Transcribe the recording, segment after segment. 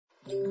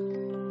Hi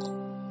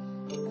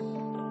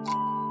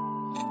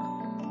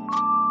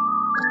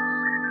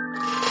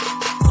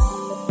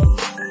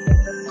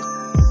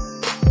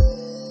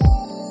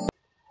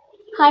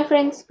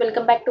friends,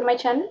 welcome back to my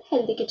channel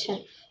healthy kitchen.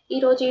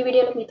 ఈరోజు ఈ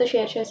వీడియోలో మీతో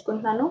షేర్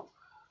చేసుకుంటున్నాను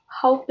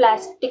how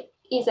plastic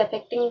is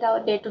affecting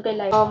our day to day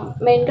life.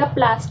 మెయిన్గా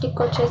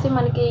plastic వచ్చేసి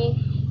మనకి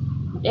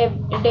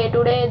డే టు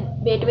డే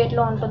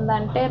వేటిలో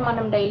ఉంటుందంటే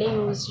మనం డైలీ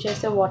యూజ్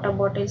చేసే వాటర్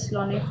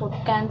బాటిల్స్లోని, ఫుడ్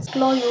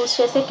క్యాన్స్లో యూజ్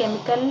చేసే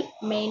కెమికల్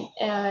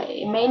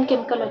మెయిన్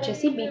కెమికల్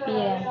వచ్చేసి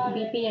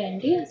బీపీఏ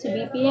అండి. సో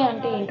బీపీఏ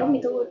అంటే ఏంటో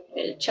మీతో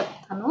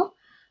చెప్తాను.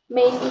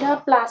 మెయిన్గా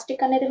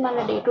ప్లాస్టిక్ అనేది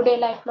మన డే టు డే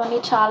లైఫ్లోని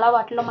చాలా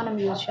వాటిలో మనం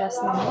యూజ్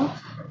చేస్తున్నాము.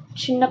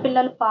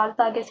 చిన్నపిల్లలు పాలు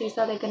తాగే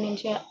సీసా దగ్గర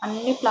నుంచి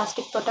అన్ని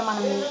ప్లాస్టిక్ తోటే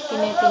మనం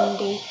తినే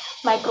తిండి,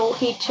 మైక్రో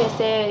హీట్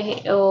చేసే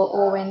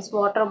ఓవెన్స్,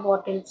 వాటర్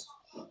బాటిల్స్,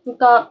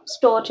 ఇంకా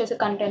స్టోర్ చేసే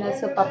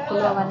కంటైనర్స్, పప్పులు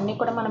అవన్నీ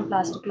కూడా మనం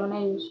ప్లాస్టిక్లోనే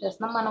యూజ్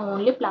చేస్తున్నాం. మనం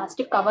ఓన్లీ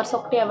ప్లాస్టిక్ కవర్స్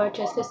ఒకటి అవాయిడ్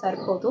చేస్తే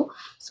సరిపోదు.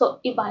 సో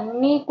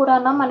ఇవన్నీ కూడా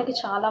మనకి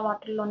చాలా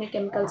వాటిల్లోని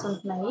కెమికల్స్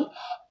ఉంటున్నాయి.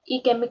 ఈ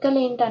కెమికల్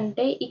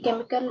ఏంటంటే ఈ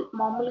కెమికల్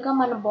మామూలుగా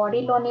మన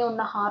బాడీలోనే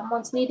ఉన్న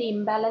హార్మోన్స్ని ఇది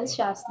ఇంబ్యాలెన్స్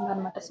చేస్తుంది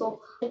అనమాట. సో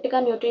రీసెంట్గా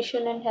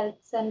న్యూట్రిషన్ అండ్ హెల్త్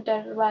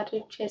సెంటర్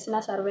వారి చేసిన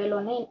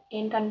సర్వేలోనే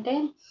ఏంటంటే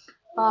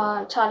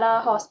చాలా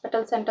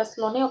హాస్పిటల్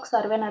సెంటర్స్లోనే ఒక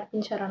సర్వే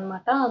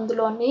నడిపించారనమాట.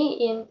 అందులోని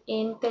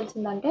ఏం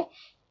తెలిసిందంటే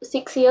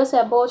 6 years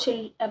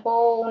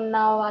అబోవ్ ఉన్న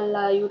వాళ్ళ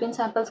యూరిన్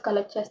శాంపిల్స్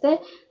కలెక్ట్ చేస్తే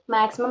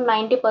మ్యాక్సిమం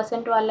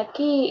 90%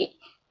 వాళ్ళకి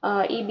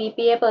ఈ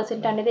బీపీఏ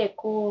పర్సెంట్ అనేది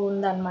ఎక్కువ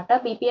ఉందన్నమాట.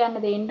 బీపీఏ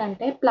అనేది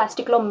ఏంటంటే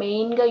ప్లాస్టిక్లో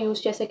మెయిన్గా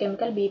యూజ్ చేసే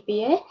కెమికల్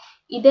బీపీఏ.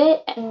 ఇదే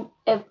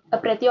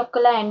ప్రతి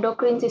ఒక్కళ్ళ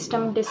ఎండోక్రిన్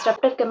సిస్టమ్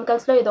డిస్రప్టర్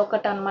కెమికల్స్లో ఇది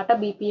ఒకటి అనమాట.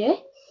 బీపీఏ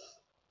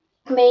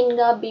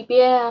మెయిన్గా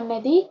బీపీఏ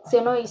అనేది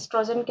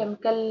ఈస్ట్రోజన్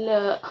కెమికల్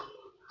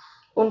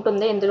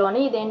ఉంటుంది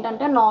ఇందులోని.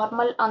 ఇదేంటంటే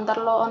నార్మల్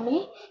అందరిలోని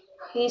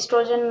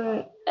ఈస్ట్రోజన్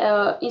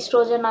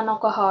అనే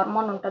ఒక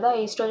హార్మోన్ ఉంటుంది. ఆ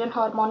ఈస్ట్రోజన్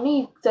హార్మోన్ని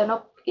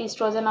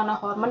ఈస్ట్రోజన్ అనే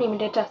హార్మోన్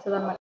ఇమిటేట్ చేస్తుంది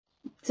అనమాట.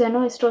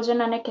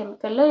 ఈస్ట్రోజన్ అనే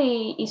కెమికల్ ఈ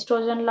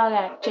ఈస్ట్రోజన్ లాగా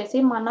యాక్ట్ చేసి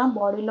మన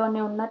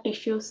బాడీలోనే ఉన్న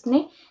టిష్యూస్ని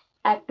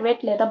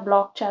యాక్టివేట్ లేదా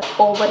బ్లాక్ చేస్తుంది.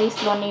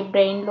 ఓవరీస్లోని,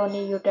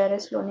 బ్రెయిన్లోని,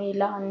 యూటరస్లోని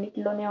ఇలా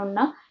అన్నిటిలోనే ఉన్న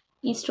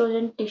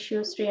ఈస్ట్రోజన్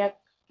టిష్యూస్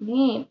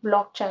ని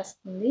బ్లాక్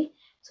చేస్తుంది.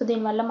 సో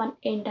దీనివల్ల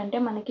ఏంటంటే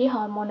మనకి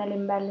హార్మోనల్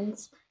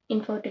ఇంబ్యాలెన్స్,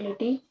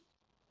 ఇన్ఫర్టిలిటీ,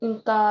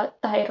 ఇంకా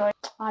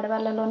థైరాయిడ్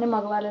ఆడవాళ్ళలోని,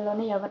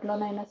 మగవాళ్ళలోని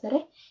ఎవరిలోనైనా సరే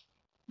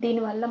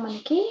దీనివల్ల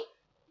మనకి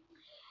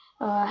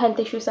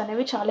హెల్త్ ఇష్యూస్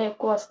అనేవి చాలా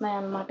ఎక్కువ వస్తున్నాయి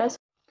అన్నమాట.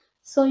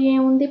 సో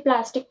ఏముంది,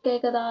 ప్లాస్టిక్కే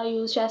కదా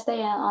యూజ్ చేస్తే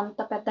అంత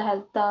పెద్ద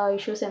హెల్త్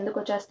ఇష్యూస్ ఎందుకు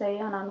వచ్చేస్తాయి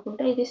అని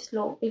అనుకుంటే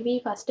ఇవి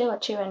ఫస్టే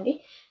వచ్చేవండి.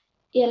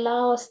 ఎలా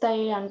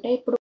వస్తాయి అంటే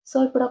ఇప్పుడు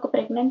ఒక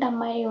ప్రెగ్నెంట్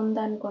అమ్మాయి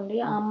ఉందనుకోండి,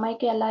 ఆ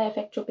అమ్మాయికి ఎలా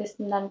ఎఫెక్ట్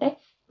చూపిస్తుందంటే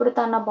ఇప్పుడు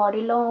తన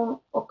బాడీలో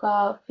ఒక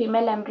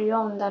ఫీమేల్ ఎంబ్రియో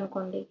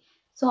ఉందనుకోండి.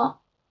 సో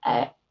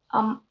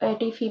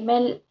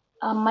ఫీమేల్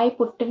అమ్మాయి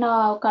పుట్టిన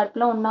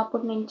కడుపులో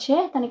ఉన్నప్పటి నుంచే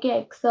తనకి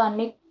ఎగ్స్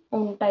అన్నీ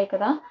ఉంటాయి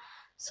కదా.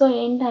 సో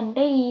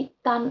ఏంటంటే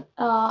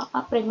ఆ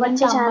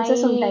ప్రెగ్నెంట్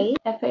అమ్మాయి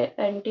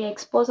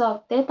ఎక్స్పోజ్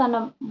అవుతే తన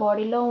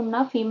బాడీలో ఉన్న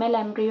ఫీమేల్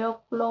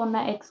ఎంబ్రియోలో ఉన్న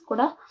ఎగ్స్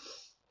కూడా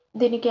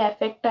దీనికి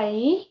ఎఫెక్ట్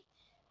అయ్యి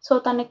సో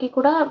తనకి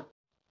కూడా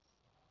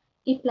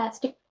ఈ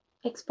ప్లాస్టిక్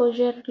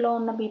ఎక్స్పోజర్లో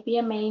ఉన్న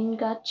బీపీఏ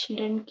మెయిన్గా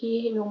చిల్డ్రన్కి,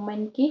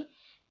 ఉమెన్కి,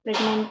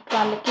 ప్రెగ్నెంట్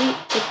వాళ్ళకి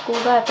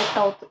ఎక్కువగా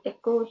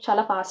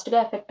చాలా ఫాస్ట్గా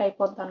ఎఫెక్ట్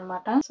అయిపోద్ది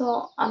అనమాట. సో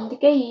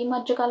అందుకే ఈ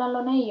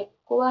మధ్యకాలంలోనే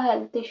ఎక్కువ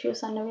హెల్త్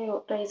ఇష్యూస్ అనేవి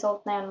రైజ్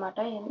అవుతున్నాయి అనమాట.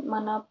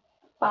 మన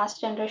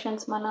పాస్ట్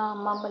జనరేషన్స్, మన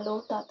అమ్మమ్మలు,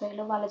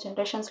 తాతయ్యలు వాళ్ళ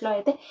జనరేషన్స్లో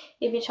అయితే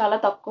ఇవి చాలా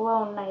తక్కువ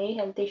ఉన్నాయి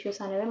హెల్త్ ఇష్యూస్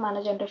అనేవి. మన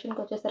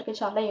జనరేషన్కి వచ్చేసరికి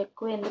చాలా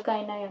ఎక్కువ. ఎందుకు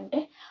అయినాయి అంటే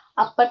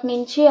అప్పటి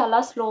నుంచి అలా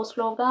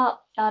స్లోగా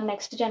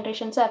నెక్స్ట్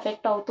జనరేషన్స్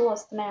ఎఫెక్ట్ అవుతూ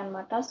వస్తున్నాయి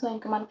అనమాట. సో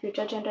ఇంకా మన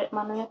ఫ్యూచర్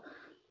మనం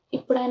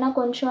ఇప్పుడైనా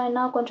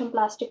కొంచెం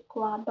ప్లాస్టిక్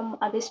వాడడం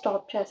అది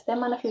స్టాప్ చేస్తే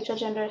మన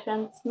ఫ్యూచర్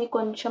జనరేషన్స్ని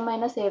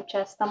కొంచెమైనా సేవ్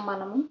చేస్తాం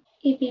మనము.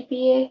 ఈ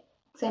బీపీఏ,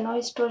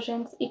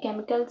 ఈస్ట్రోజన్స్, ఈ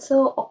కెమికల్స్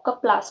ఒక్క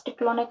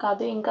ప్లాస్టిక్లోనే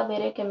కాదు, ఇంకా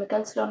వేరే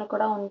కెమికల్స్లోనే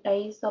కూడా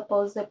ఉంటాయి.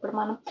 సపోజ్ ఇప్పుడు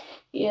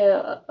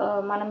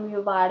మనం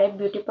వాడే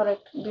బ్యూటీ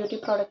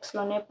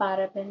ప్రోడక్ట్స్లోనే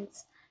పారాబెన్స్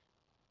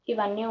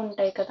ఇవన్నీ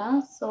ఉంటాయి కదా.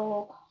 సో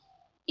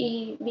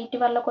వీటి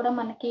వల్ల కూడా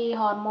మనకి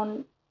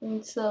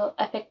హార్మోన్స్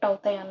ఎఫెక్ట్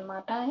అవుతాయి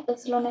అన్నమాట.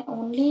 కెమికల్స్లోనే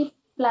ఓన్లీ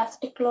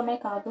ప్లాస్టిక్లోనే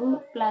కాదు,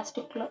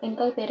 ప్లాస్టిక్లో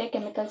ఇంకా వేరే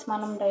కెమికల్స్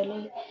మనం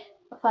డైలీ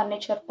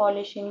ఫర్నిచర్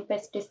పాలిషింగ్,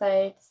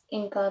 పెస్టిసైడ్స్,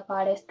 ఇంకా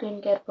వాడే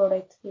స్కిన్ కేర్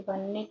ప్రోడక్ట్స్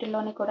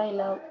ఇవన్నిటిలోని కూడా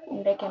ఇలా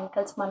ఉండే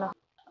కెమికల్స్ మన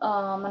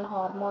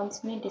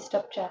హార్మోన్స్ని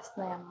డిస్టర్బ్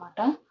చేస్తున్నాయి అన్నమాట.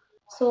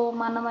 సో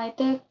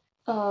మనమైతే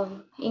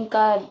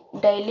ఇంకా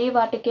డైలీ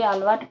వాటికి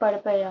అలవాటు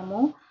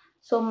పడిపోయాము.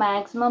 సో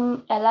మ్యాక్సిమం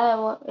ఎలా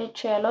అవాయిడ్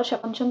చేయాలో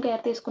కొంచెం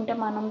కేర్ తీసుకుంటే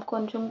మనం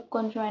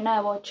కొంచెమైనా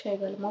అవాయిడ్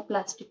చేయగలము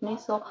ప్లాస్టిక్ని.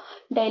 సో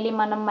డైలీ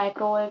మనం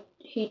మైక్రోవేవ్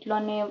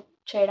హీట్లోనే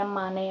చేయడం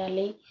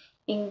మానేయాలి.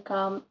 ఇంకా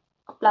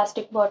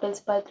ప్లాస్టిక్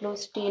బాటిల్స్ బదులు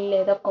స్టీల్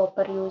లేదా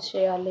కాపర్ యూజ్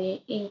చేయాలి.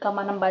 ఇంకా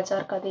మనం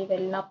బజార్కి అది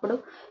వెళ్ళినప్పుడు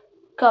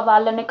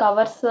వాళ్ళని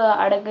కవర్స్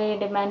అడిగి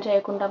డిమాండ్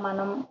చేయకుండా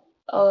మనం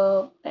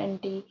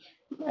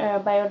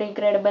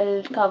బయోడిగ్రేడబుల్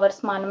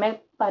కవర్స్ మనమే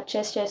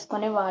పర్చేస్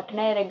చేసుకొని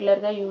వాటినే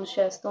రెగ్యులర్గా యూజ్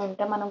చేస్తూ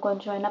ఉంటే మనం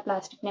కొంచెమైనా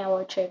ప్లాస్టిక్ని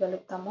అవాయిడ్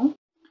చేయగలుగుతాము.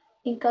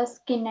 ఇంకా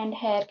స్కిన్ అండ్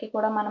హెయిర్‌కి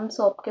కూడా మనం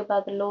సోప్‌కి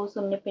బదులు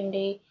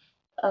సున్నిపిండి,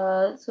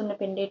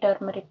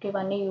 టర్మరిక్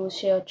ఇవన్నీ యూజ్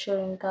చేయొచ్చు.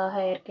 ఇంకా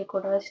హెయిర్‌కి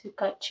కూడా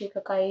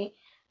చీకకాయ,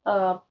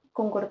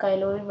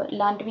 కుంకుడుకాయలు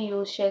ఇలాంటివి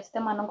యూజ్ చేస్తే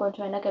మనం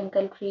కొంచెమైనా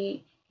కెమికల్ ఫ్రీ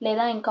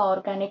లేదా ఇంకా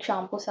ఆర్గానిక్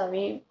షాంపూస్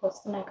అవి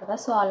వస్తున్నాయి కదా!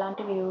 సో,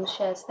 అలాంటివి యూజ్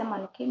చేస్తే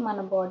మనకి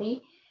మన బాడీ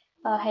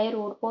హెయిర్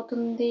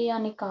ఊడిపోతుంది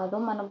అని కాదు.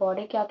 మన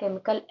బాడీకి ఆ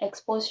కెమికల్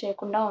ఎక్స్‌పోజ్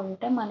చేయకుండా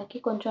ఉంటే మనకి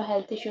కొంచెం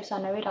హెల్త్ ఇష్యూస్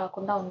అనేవి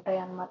రాకుండా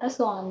ఉంటాయన్నమాట.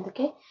 సో,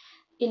 అందుకే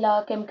ఇలా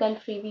కెమికల్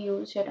ఫ్రీవి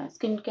యూజ్ చేయడం.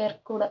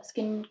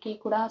 స్కిన్‌కి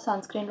కూడా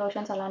సన్ స్క్రీన్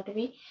లోషన్స్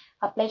అలాంటివి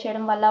అప్లై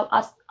చేయడం వల్ల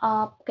ఆ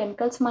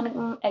కెమికల్స్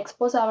మనకు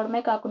ఎక్స్‌పోజ్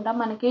అవ్వడమే కాకుండా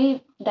మనకి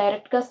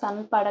డైరెక్ట్‌గా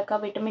సన్ పడక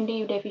విటమిన్ డి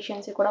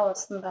డెఫిషియన్సీ కూడా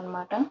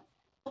వస్తుందనమాట.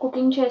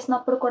 కుకింగ్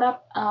చేసినప్పుడు కూడా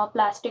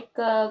ప్లాస్టిక్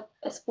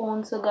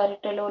స్పూన్స్,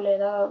 గరిటెలు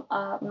లేదా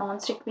నాన్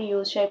స్టిక్‌వి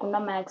యూజ్ చేయకుండా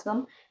మాక్సిమం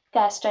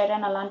కాస్ట్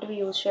ఐరన్ అలాంటివి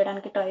యూజ్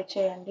చేయడానికి ట్రై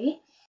చేయండి.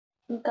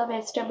 ఇంకా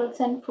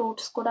వెజిటబుల్స్ అండ్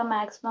ఫ్రూట్స్ కూడా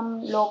మాక్సిమం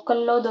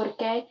లోకల్‌లో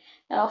దొరికే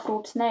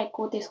ఫ్రూట్స్‌నే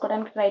ఎక్కువ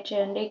తీసుకోవడానికి ట్రై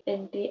చేయండి.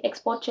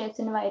 ఎక్స్‌పోర్ట్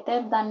చేసినవైతే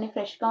దాన్ని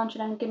ఫ్రెష్‌గా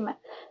ఉంచడానికి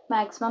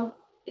మాక్సిమం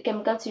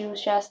కెమికల్స్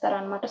యూజ్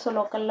చేస్తారనమాట. సో,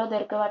 లోకల్‌లో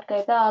దొరికే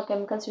వాటికైతే ఆ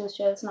కెమికల్స్ యూజ్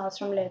చేయాల్సిన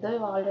అవసరం లేదు.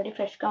 ఇవి ఆల్రెడీ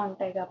ఫ్రెష్‌గా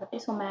ఉంటాయి కాబట్టి.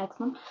 సో,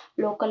 మాక్సిమం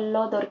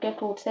లోకల్‌లో దొరికే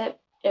ఫ్రూట్సే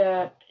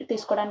ఆహ్,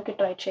 తీసుకోవడానికి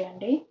ట్రై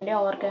చేయండి.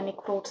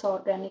 ఆర్గానిక్ ఫ్రూట్స్,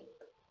 ఆర్గానిక్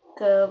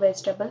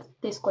వెజిటబుల్స్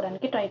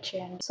తీసుకోవడానికి ట్రై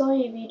చేయండి. సో,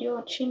 ఈ వీడియో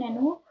వచ్చి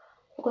నేను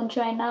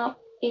కొంచెం అయినా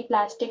ఈ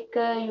ప్లాస్టిక్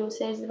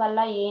యూసేజ్ వల్ల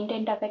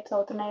ఏంటేంటి ఎఫెక్ట్స్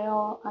అవుతున్నాయో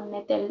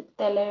అన్నీ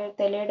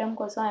తెలియడం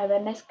కోసం,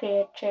 అవేర్‌నెస్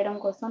క్రియేట్ చేయడం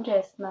కోసం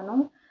చేస్తున్నాను.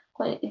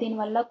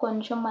 దీనివల్ల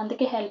కొంచెం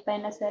మందికి హెల్ప్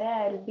అయినా సరే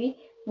I will be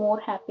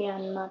more happy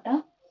అనమాట.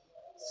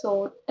 So,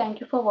 thank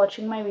you for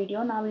watching my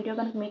video. నా వీడియో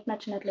కనుక మీకు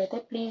నచ్చినట్లయితే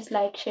please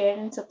like, share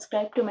and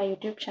subscribe to my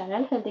YouTube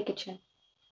channel healthy kitchen.